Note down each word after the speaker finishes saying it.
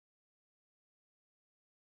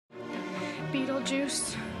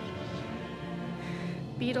Beetlejuice.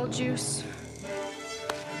 Beetlejuice.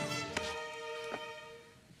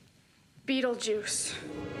 Beetlejuice.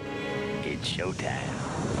 It's showtime.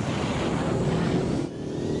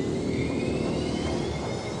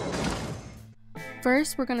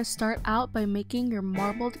 First, we're going to start out by making your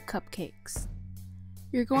marbled cupcakes.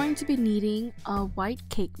 You're going to be needing a white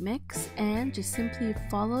cake mix and just simply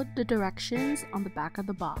follow the directions on the back of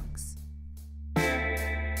the box.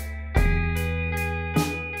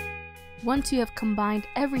 Once you have combined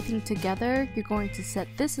everything together, you're going to set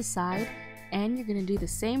this aside and you're going to do the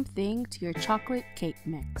same thing to your chocolate cake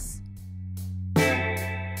mix.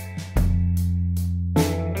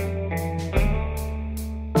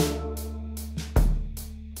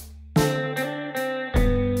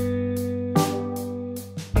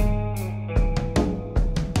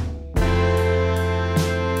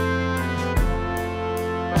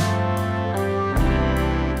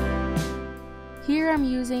 Here I'm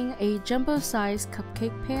using a jumbo-sized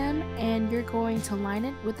cupcake pan and you're going to line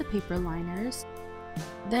it with the paper liners.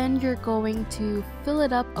 Then you're going to fill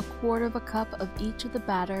it up 1/4 cup of each of the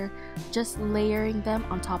batter, just layering them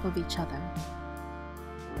on top of each other.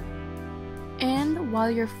 And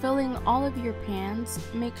while you're filling all of your pans,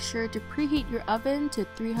 make sure to preheat your oven to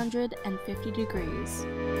 350 degrees.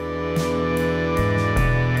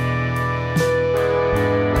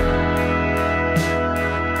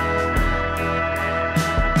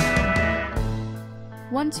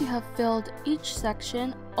 Once you have filled each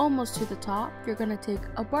section almost to the top, you're going to take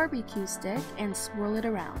a barbecue stick and swirl it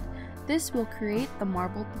around. This will create the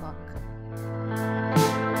marbled look.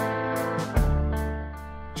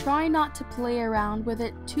 Try not to play around with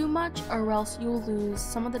it too much or else you'll lose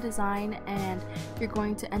some of the design and you're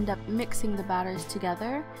going to end up mixing the batters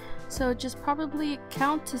together. So just probably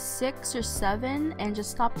count to 6 or 7 and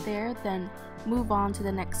just stop there, then move on to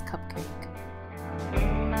the next cupcake.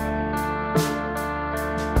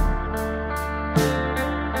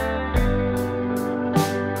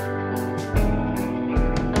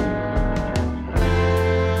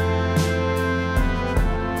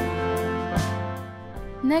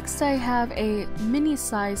 Next, I have a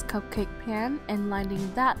mini-sized cupcake pan and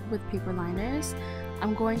lining that with paper liners.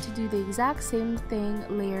 I'm going to do the exact same thing,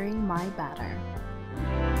 layering my batter.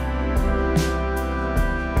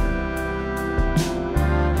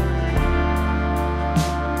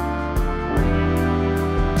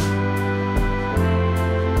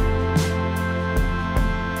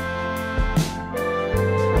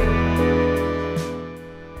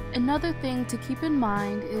 Another thing to keep in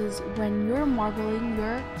mind is when you're marbling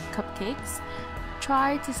your cupcakes,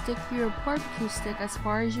 try to stick your barbecue stick as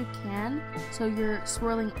far as you can so you're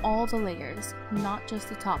swirling all the layers, not just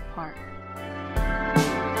the top part.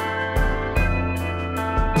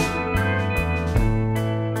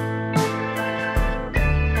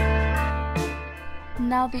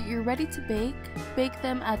 Now that you're ready to bake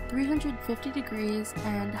them at 350 degrees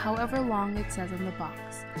and however long it says on the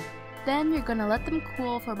box. Then you're going to let them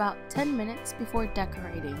cool for about 10 minutes before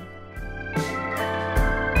decorating.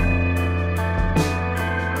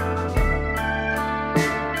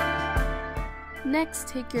 Next,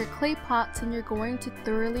 take your clay pots and you're going to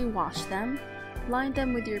thoroughly wash them. Line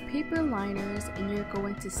them with your paper liners and you're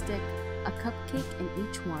going to stick a cupcake in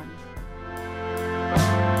each one.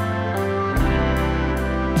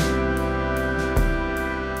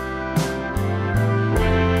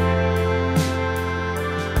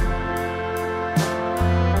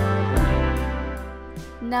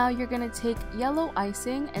 Now you're going to take yellow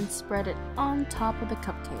icing and spread it on top of the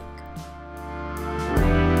cupcake.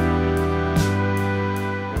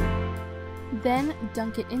 Then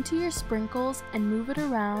dunk it into your sprinkles and move it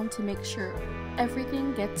around to make sure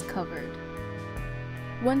everything gets covered.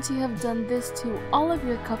 Once you have done this to all of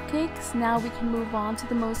your cupcakes, now we can move on to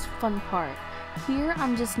the most fun part. Here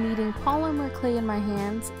I'm just kneading polymer clay in my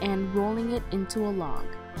hands and rolling it into a log.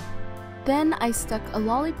 Then I stuck a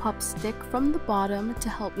lollipop stick from the bottom to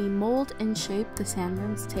help me mold and shape the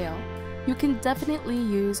sandworm's tail. You can definitely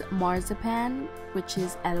use marzipan, which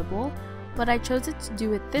is edible, but I chose it to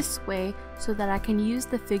do it this way so that I can use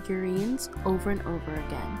the figurines over and over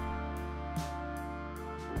again.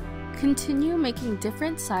 Continue making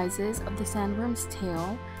different sizes of the sandworm's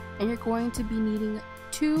tail, and you're going to be needing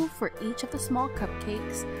 2 for each of the small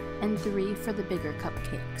cupcakes and 3 for the bigger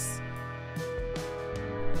cupcakes.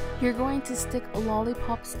 You're going to stick a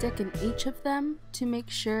lollipop stick in each of them to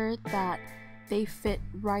make sure that they fit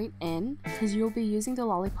right in, because you'll be using the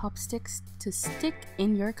lollipop sticks to stick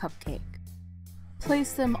in your cupcake.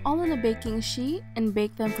 Place them all on a baking sheet and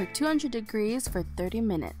bake them for 200 degrees for 30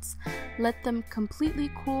 minutes. Let them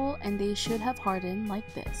completely cool and they should have hardened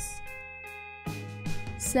like this.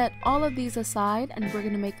 Set all of these aside and we're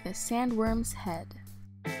going to make the sandworm's head.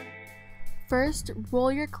 First,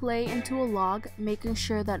 roll your clay into a log, making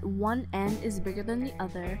sure that one end is bigger than the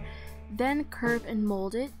other, then curve and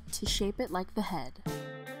mold it to shape it like the head.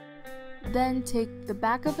 Then take the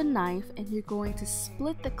back of a knife and you're going to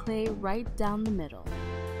split the clay right down the middle.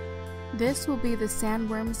 This will be the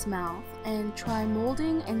sandworm's mouth, and try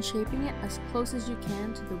molding and shaping it as close as you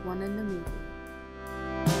can to the one in the movie.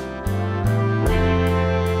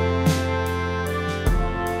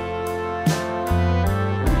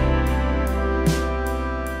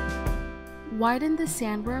 Widen the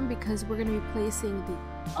sandworm because we're going to be placing the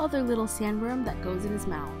other little sandworm that goes in his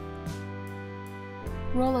mouth.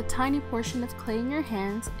 Roll a tiny portion of clay in your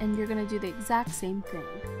hands and you're going to do the exact same thing.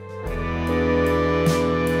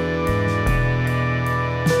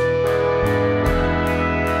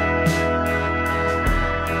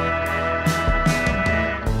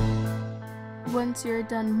 Once you're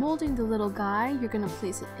done molding the little guy, you're going to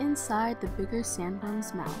place it inside the bigger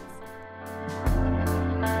sandworm's mouth.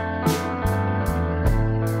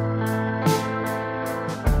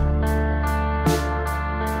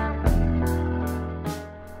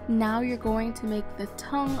 Now you're going to make the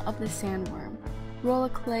tongue of the sandworm. Roll a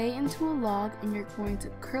clay into a log and you're going to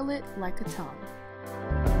curl it like a tongue.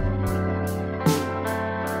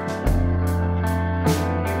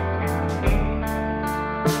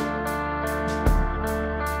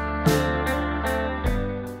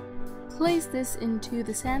 Place this into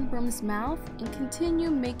the sandworm's mouth and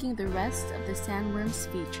continue making the rest of the sandworm's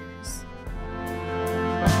features.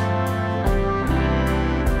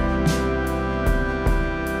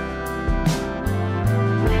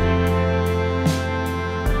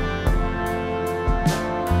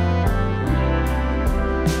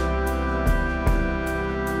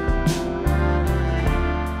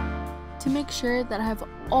 To make sure that I have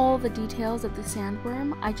all the details of the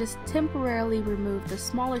sandworm, I just temporarily remove the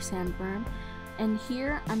smaller sandworm, and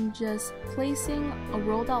here I'm just placing a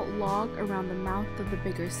rolled out log around the mouth of the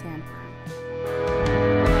bigger sandworm.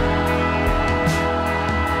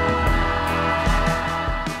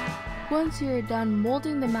 Once you're done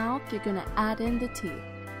molding the mouth, you're going to add in the teeth.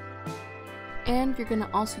 And you're going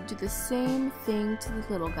to also do the same thing to the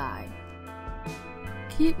little guy.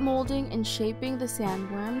 Keep molding and shaping the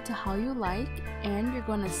sandworm to how you like, and you're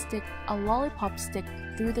going to stick a lollipop stick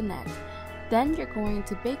through the neck. Then you're going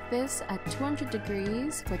to bake this at 200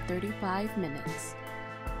 degrees for 35 minutes.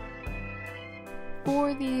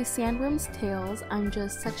 For the sandworm's tails, I'm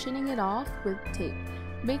just sectioning it off with tape.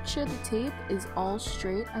 Make sure the tape is all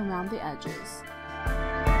straight around the edges.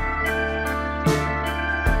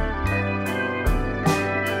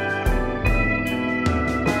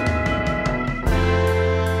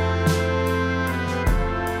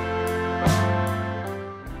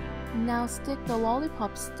 Now stick the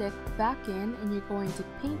lollipop stick back in and you're going to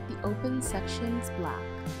paint the open sections black.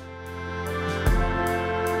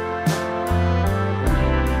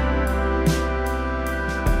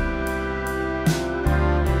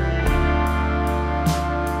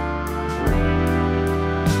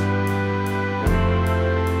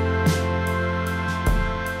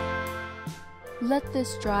 Let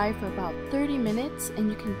this dry for about 30 minutes and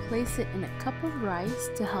you can place it in a cup of rice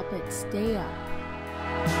to help it stay up.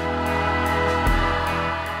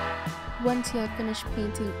 Once you have finished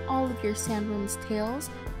painting all of your sandworm's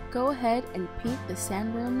tails, go ahead and paint the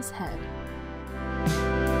sandworm's head.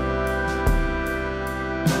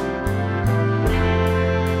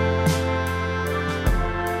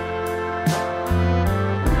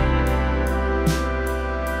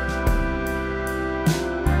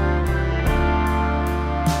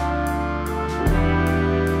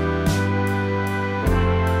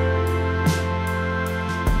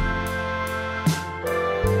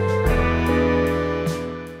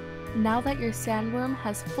 Now that your sandworm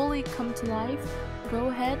has fully come to life, go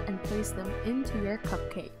ahead and place them into your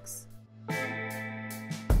cupcakes.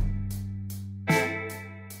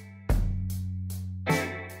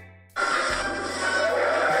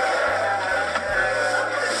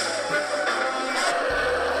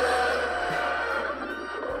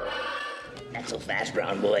 Not so fast,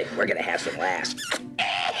 brown boy. We're gonna have some laughs.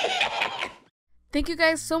 Thank you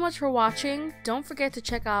guys so much for watching. Don't forget to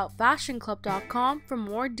check out fashionclub.com for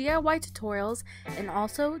more DIY tutorials, and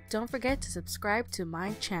also don't forget to subscribe to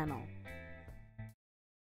my channel.